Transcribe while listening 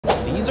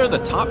These are the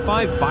top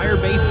 5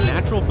 fire-based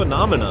natural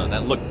phenomena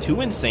that look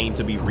too insane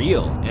to be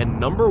real. And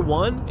number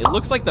 1, it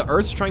looks like the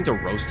Earth's trying to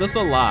roast us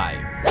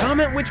alive.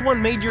 Comment which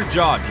one made your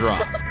jaw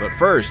drop. But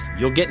first,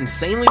 you'll get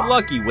insanely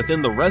lucky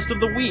within the rest of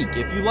the week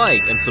if you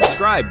like and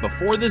subscribe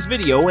before this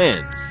video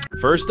ends.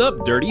 First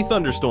up, Dirty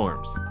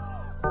Thunderstorms.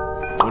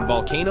 When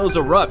volcanoes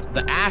erupt,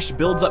 the ash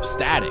builds up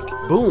static.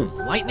 Boom,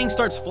 lightning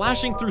starts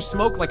flashing through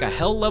smoke like a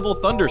hell-level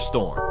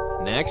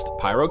thunderstorm. Next,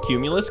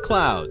 pyrocumulus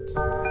clouds.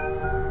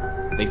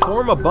 They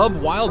form above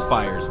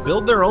wildfires,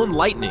 build their own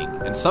lightning,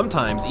 and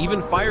sometimes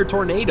even fire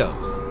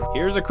tornadoes.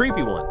 Here's a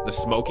creepy one, the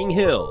smoking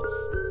hills.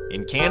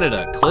 In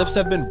Canada, cliffs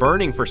have been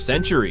burning for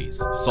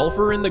centuries.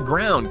 Sulfur in the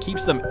ground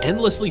keeps them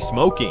endlessly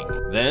smoking.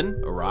 Then,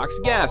 a rock's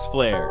gas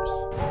flares.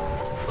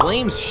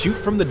 Flames shoot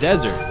from the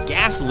desert,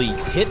 gas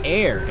leaks hit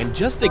air, and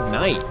just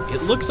ignite.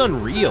 It looks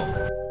unreal.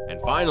 And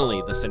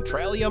finally, the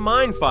Centralia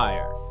mine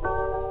fire.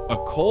 A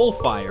coal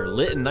fire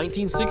lit in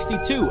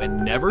 1962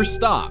 and never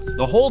stopped.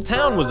 The whole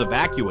town was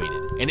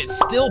evacuated, and it's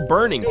still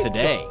burning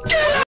today.